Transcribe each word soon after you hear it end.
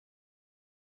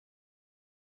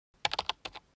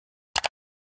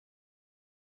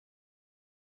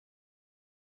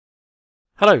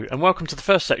Hello and welcome to the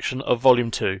first section of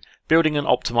Volume 2, Building and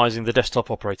Optimizing the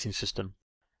Desktop Operating System.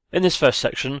 In this first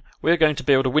section, we are going to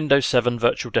build a Windows 7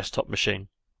 virtual desktop machine.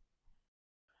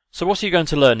 So what are you going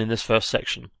to learn in this first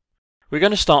section? We're going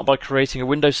to start by creating a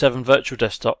Windows 7 virtual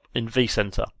desktop in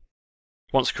vCenter.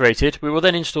 Once created, we will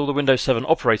then install the Windows 7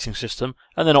 operating system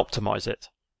and then optimize it.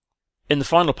 In the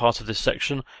final part of this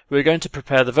section, we are going to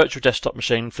prepare the virtual desktop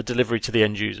machine for delivery to the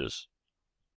end users.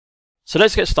 So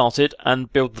let's get started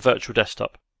and build the virtual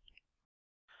desktop.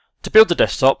 To build the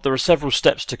desktop, there are several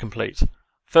steps to complete.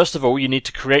 First of all, you need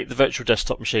to create the virtual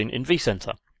desktop machine in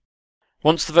vCenter.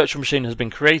 Once the virtual machine has been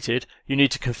created, you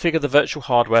need to configure the virtual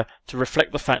hardware to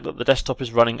reflect the fact that the desktop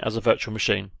is running as a virtual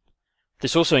machine.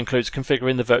 This also includes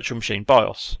configuring the virtual machine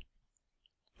BIOS.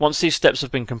 Once these steps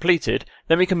have been completed,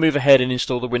 then we can move ahead and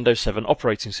install the Windows 7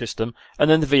 operating system and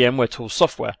then the VMware tools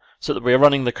software so that we are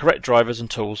running the correct drivers and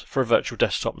tools for a virtual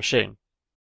desktop machine.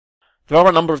 There are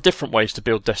a number of different ways to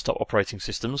build desktop operating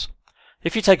systems.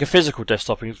 If you take a physical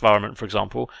desktop environment, for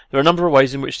example, there are a number of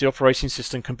ways in which the operating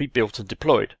system can be built and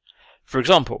deployed. For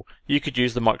example, you could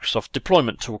use the Microsoft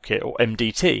Deployment Toolkit, or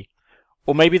MDT,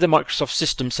 or maybe the Microsoft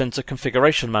System Center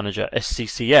Configuration Manager,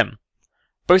 SCCM.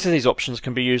 Both of these options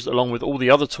can be used along with all the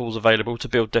other tools available to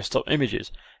build desktop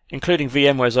images, including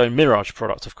VMware's own Mirage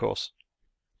product, of course.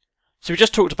 So we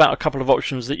just talked about a couple of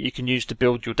options that you can use to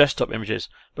build your desktop images,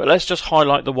 but let's just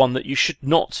highlight the one that you should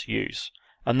not use,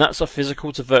 and that's a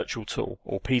physical to virtual tool,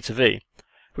 or P2V,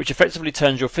 which effectively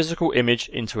turns your physical image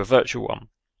into a virtual one.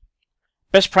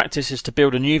 Best practice is to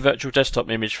build a new virtual desktop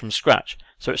image from scratch,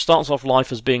 so it starts off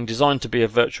life as being designed to be a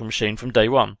virtual machine from day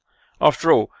one.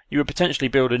 After all, you would potentially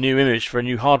build a new image for a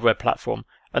new hardware platform,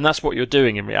 and that's what you're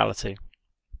doing in reality.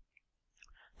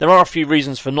 There are a few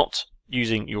reasons for not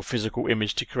using your physical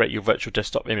image to create your virtual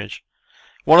desktop image.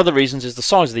 One of the reasons is the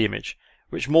size of the image,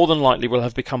 which more than likely will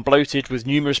have become bloated with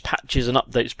numerous patches and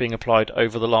updates being applied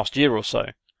over the last year or so.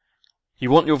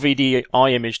 You want your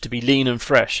VDI image to be lean and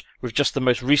fresh, with just the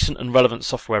most recent and relevant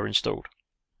software installed.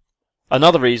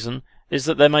 Another reason is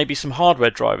that there may be some hardware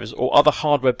drivers or other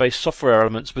hardware-based software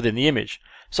elements within the image,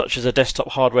 such as a desktop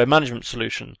hardware management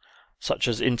solution, such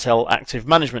as Intel Active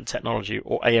Management Technology,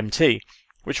 or AMT,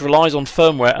 which relies on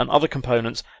firmware and other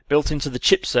components built into the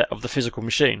chipset of the physical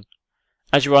machine.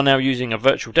 As you are now using a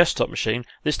virtual desktop machine,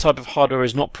 this type of hardware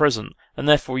is not present, and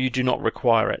therefore you do not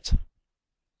require it.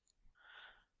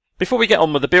 Before we get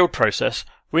on with the build process,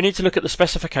 we need to look at the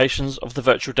specifications of the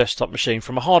virtual desktop machine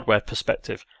from a hardware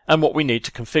perspective, and what we need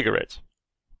to configure it.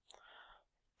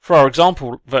 For our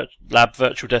example lab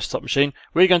virtual desktop machine,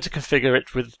 we're going to configure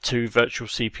it with 2 virtual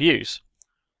CPUs.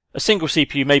 A single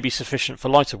CPU may be sufficient for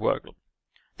lighter work.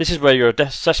 This is where your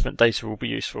assessment data will be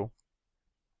useful.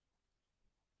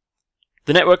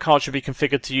 The network card should be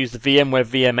configured to use the VMware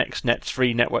VMX-Net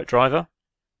 3 network driver.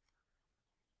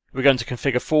 We're going to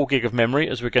configure 4 GB of memory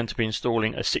as we're going to be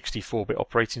installing a 64-bit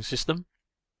operating system.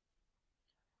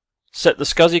 Set the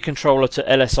SCSI controller to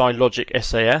LSI Logic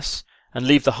SAS and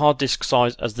leave the hard disk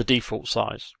size as the default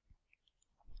size.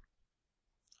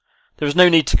 There is no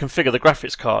need to configure the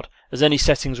graphics card, as any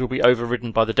settings will be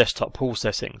overridden by the desktop pool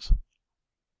settings.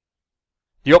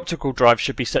 The optical drive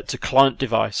should be set to client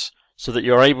device so that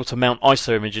you are able to mount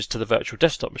ISO images to the virtual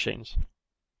desktop machines.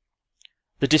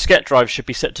 The diskette drive should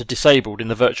be set to disabled in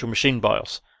the virtual machine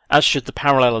BIOS, as should the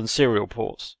parallel and serial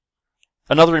ports.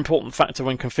 Another important factor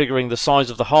when configuring the size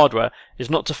of the hardware is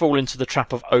not to fall into the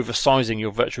trap of oversizing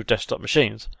your virtual desktop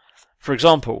machines. For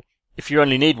example, if you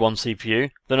only need 1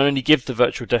 CPU, then only give the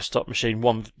virtual desktop machine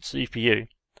 1 CPU.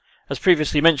 As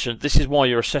previously mentioned, this is why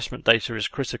your assessment data is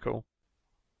critical.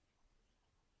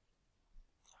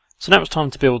 So now it's time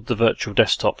to build the virtual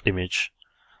desktop image.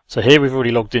 So here we've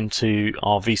already logged into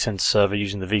our vCenter server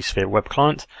using the vSphere web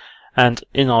client, and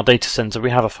in our data center we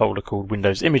have a folder called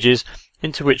Windows Images,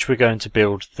 into which we're going to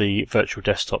build the virtual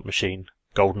desktop machine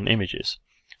golden images.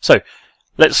 So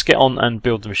let's get on and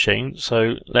build the machine.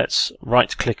 So let's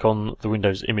right click on the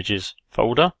Windows Images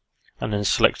folder and then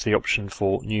select the option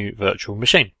for New Virtual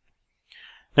Machine.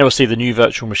 Now we'll see the New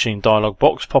Virtual Machine dialog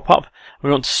box pop up.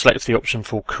 We want to select the option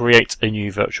for Create a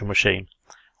New Virtual Machine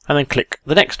and then click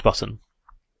the Next button.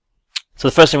 So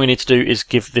the first thing we need to do is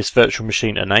give this virtual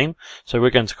machine a name. So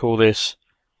we're going to call this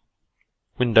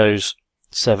Windows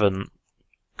 7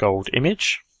 Gold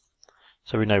Image.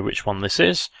 So we know which one this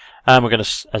is. And we're going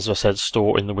to, as I said,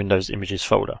 store in the Windows Images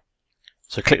folder.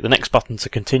 So click the Next button to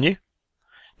continue.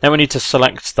 Now we need to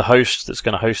select the host that's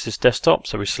going to host this desktop.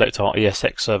 So we select our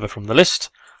ESX server from the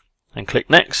list and click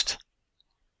Next.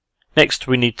 Next,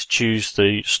 we need to choose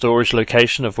the storage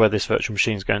location of where this virtual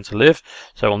machine is going to live.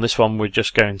 So on this one, we're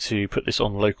just going to put this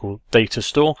on local data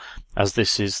store, as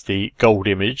this is the gold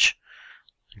image.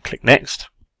 and click Next.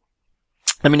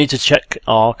 Then we need to check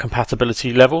our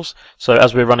compatibility levels. So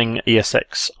as we're running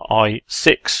ESX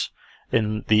i6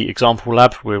 in the example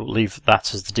lab, we'll leave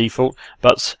that as the default,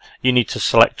 but you need to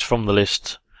select from the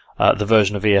list the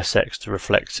version of ESX to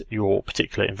reflect your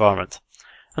particular environment.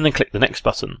 And then click the Next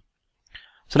button.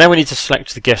 So now we need to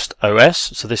select the guest OS.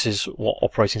 So this is what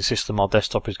operating system our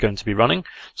desktop is going to be running.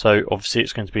 So obviously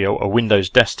it's going to be a Windows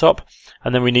desktop.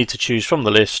 And then we need to choose from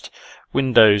the list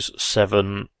Windows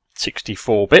 7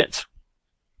 64-bit,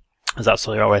 as that's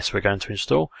the OS we're going to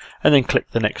install, and then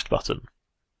click the Next button.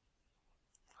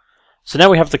 So now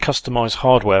we have the Customize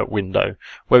Hardware window,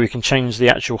 where we can change the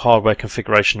actual hardware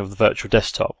configuration of the virtual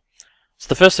desktop. So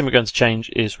the first thing we're going to change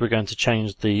is we're going to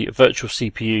change the virtual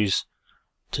CPUs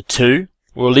to 2.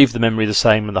 We'll leave the memory the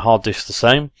same and the hard disk the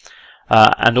same,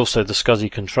 and also the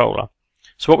SCSI controller.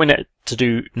 So what we need to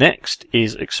do next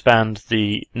is expand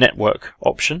the network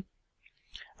option,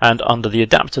 and under the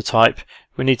adapter type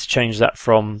we need to change that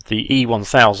from the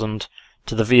E1000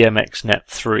 to the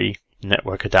VMXnet3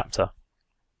 network adapter.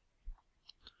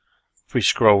 If we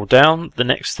scroll down, the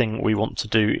next thing we want to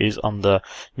do is under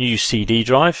New CD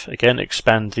drive, again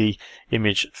expand the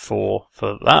image for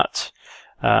that,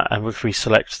 and if we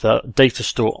select the data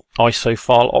store ISO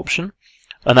file option,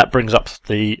 and that brings up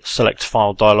the select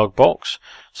file dialog box.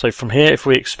 So from here, if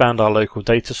we expand our local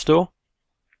data store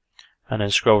and then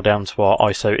scroll down to our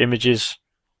ISO images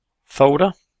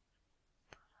folder,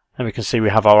 and we can see we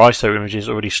have our ISO images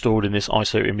already stored in this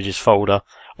ISO images folder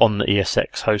on the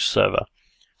ESX host server.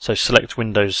 So select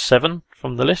Windows 7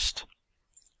 from the list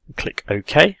and click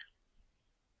OK,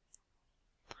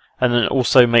 and then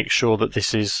also make sure that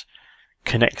this is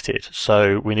connected.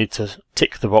 So we need to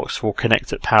tick the box for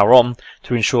connect at power on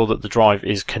to ensure that the drive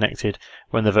is connected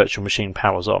when the virtual machine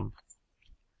powers on.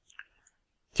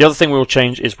 The other thing we'll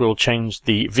change is we'll change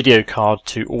the video card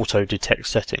to auto detect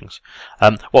settings.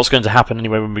 What's going to happen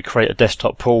anyway when we create a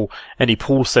desktop pool, any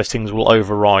pool settings will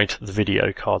override the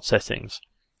video card settings.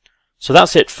 So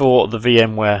that's it for the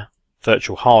VMware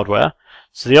virtual hardware.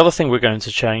 So the other thing we're going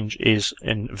to change is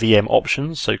in VM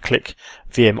options. So click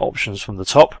VM options from the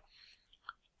top.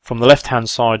 From the left hand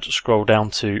side, scroll down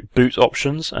to boot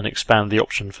options and expand the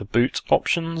option for boot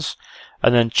options,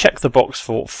 and then check the box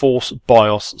for force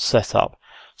BIOS setup.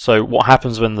 So what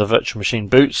happens when the virtual machine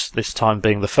boots, this time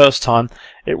being the first time,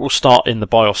 it will start in the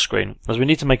BIOS screen, as we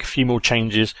need to make a few more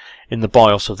changes in the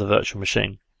BIOS of the virtual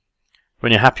machine.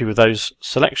 When you're happy with those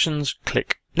selections,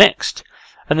 click Next,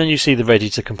 and then you see the Ready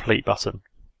to Complete button.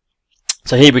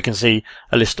 So here we can see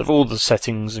a list of all the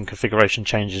settings and configuration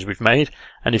changes we've made,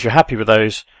 and if you're happy with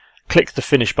those, click the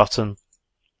Finish button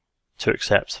to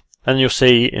accept. And you'll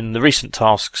see in the recent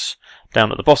tasks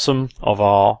down at the bottom of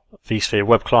our vSphere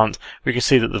web client, we can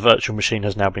see that the virtual machine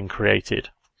has now been created.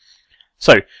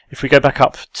 So if we go back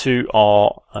up to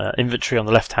our inventory on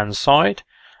the left hand side,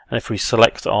 and if we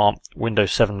select our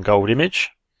Windows 7 Gold image,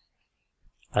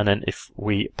 and then if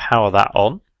we power that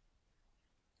on,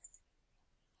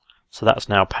 so that's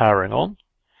now powering on,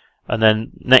 and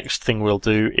then next thing we'll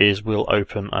do is we'll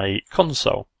open a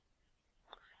console.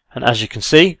 And as you can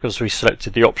see, because we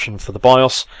selected the option for the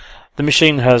BIOS, the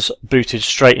machine has booted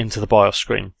straight into the BIOS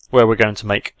screen, where we're going to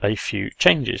make a few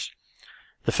changes.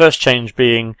 The first change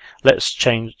being, let's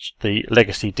change the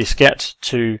legacy diskette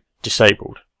to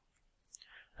disabled.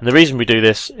 And the reason we do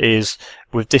this is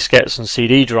with diskettes and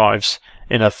CD drives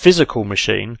in a physical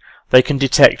machine, they can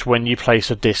detect when you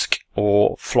place a disk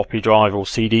or floppy drive or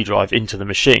CD drive into the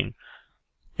machine.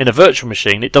 In a virtual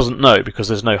machine, it doesn't know because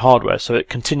there's no hardware, so it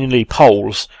continually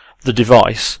polls the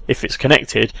device, if it's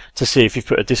connected, to see if you've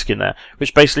put a disk in there,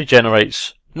 which basically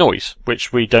generates noise,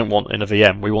 which we don't want in a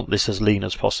VM. We want this as lean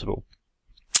as possible.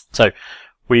 So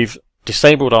we've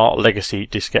disabled our legacy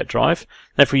diskette drive.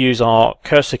 Now if we use our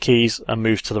cursor keys and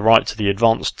move to the right to the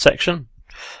advanced section,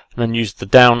 and then use the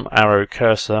down arrow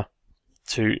cursor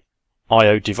to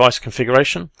I/O device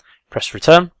configuration, press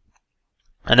return,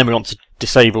 and then we want to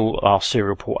disable our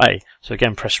serial port A. So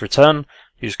again, press return,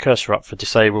 use cursor up for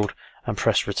disabled, and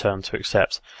press return to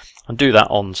accept. And do that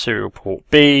on serial port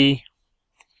B,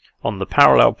 on the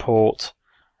parallel port,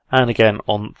 and again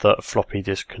on the floppy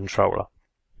disk controller.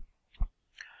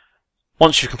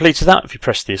 Once you've completed that, if you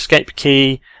press the escape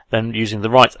key, then using the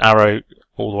right arrow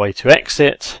all the way to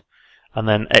exit, and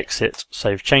then exit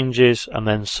save changes, and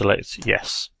then select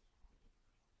yes.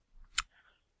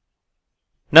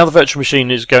 Now the virtual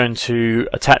machine is going to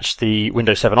attach the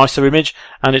Windows 7 ISO image,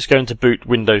 and it's going to boot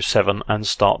Windows 7 and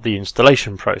start the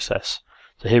installation process.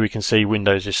 So here we can see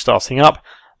Windows is starting up,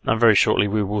 and very shortly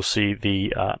we will see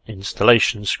the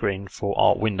installation screen for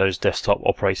our Windows desktop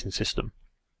operating system.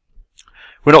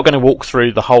 We're not going to walk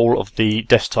through the whole of the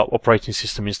desktop operating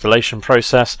system installation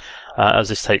process, as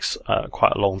this takes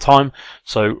quite a long time.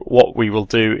 So what we will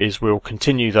do is we'll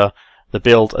continue the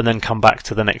build and then come back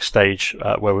to the next stage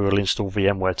where we will install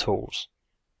VMware tools.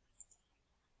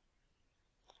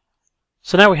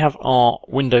 So now we have our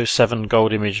Windows 7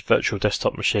 Gold Image virtual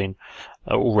desktop machine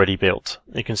already built.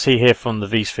 You can see here from the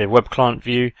vSphere web client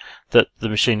view that the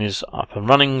machine is up and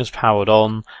running, is powered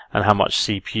on, and how much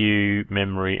CPU,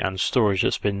 memory and storage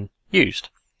that's been used.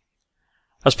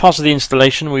 As part of the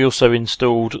installation, we also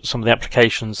installed some of the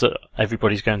applications that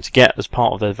everybody's going to get as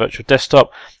part of their virtual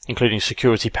desktop, including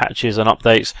security patches and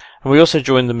updates, and we also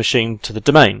joined the machine to the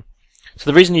domain. So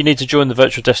the reason you need to join the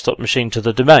virtual desktop machine to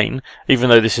the domain, even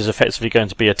though this is effectively going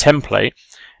to be a template,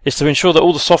 is to ensure that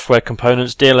all the software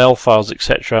components, DLL files,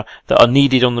 etc. that are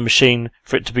needed on the machine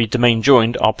for it to be domain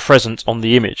joined are present on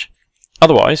the image.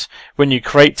 Otherwise, when you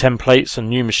create templates and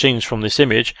new machines from this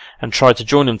image and try to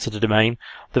join them to the domain,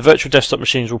 the virtual desktop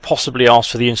machines will possibly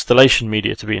ask for the installation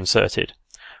media to be inserted.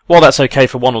 While that's okay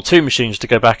for 1 or 2 machines to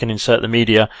go back and insert the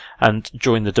media and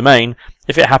join the domain,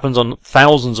 if it happens on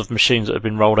thousands of machines that have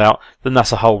been rolled out, then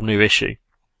that's a whole new issue.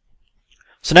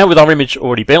 So now with our image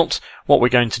already built, what we're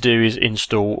going to do is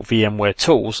install VMware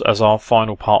tools as our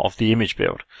final part of the image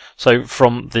build. So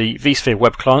from the vSphere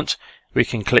web client, we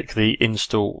can click the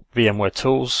Install VMware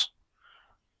Tools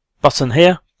button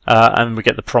here, and we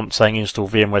get the prompt saying Install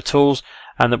VMware Tools,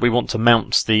 and that we want to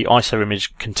mount the ISO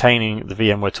image containing the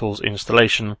VMware Tools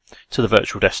installation to the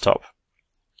virtual desktop.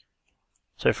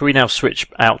 So if we now switch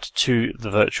out to the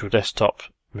virtual desktop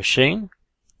machine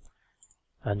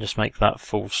and just make that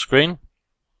full screen,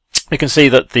 we can see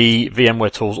that the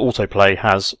VMware Tools autoplay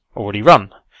has already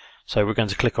run. So we're going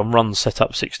to click on Run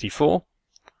Setup 64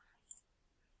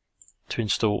 to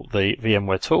install the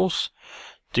VMware Tools.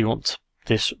 Do you want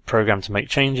this program to make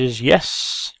changes?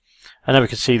 Yes. And now we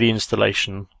can see the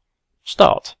installation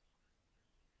start.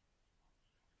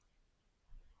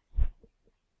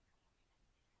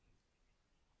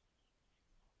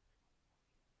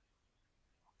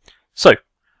 So,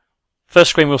 first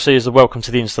screen we'll see is the Welcome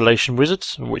to the Installation Wizard,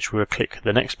 in which we'll click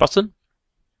the Next button.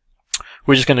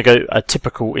 We're just going to go a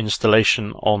typical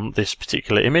installation on this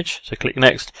particular image, so click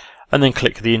Next, and then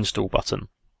click the Install button.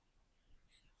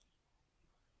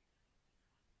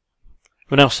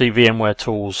 We'll now see VMware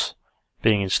Tools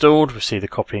being installed. We see the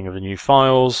copying of the new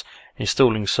files,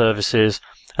 installing services,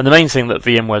 and the main thing that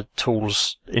VMware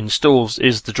Tools installs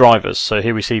is the drivers. So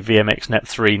here we see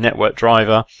VMXNet3 network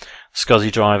driver,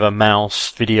 SCSI driver, mouse,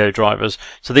 video drivers.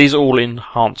 So these all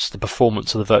enhance the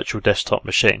performance of the virtual desktop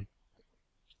machine,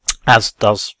 as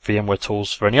does VMware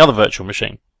Tools for any other virtual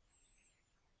machine.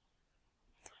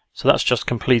 So that's just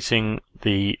completing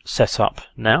the setup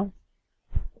now.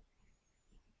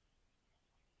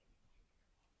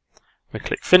 We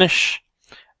click Finish.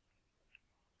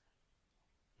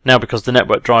 Now, because the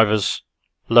network driver's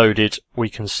loaded, we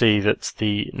can see that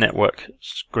the network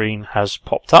screen has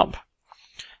popped up.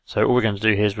 So all we're going to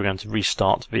do here is we're going to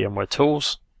restart VMware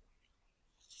Tools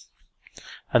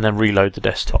and then reload the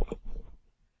desktop.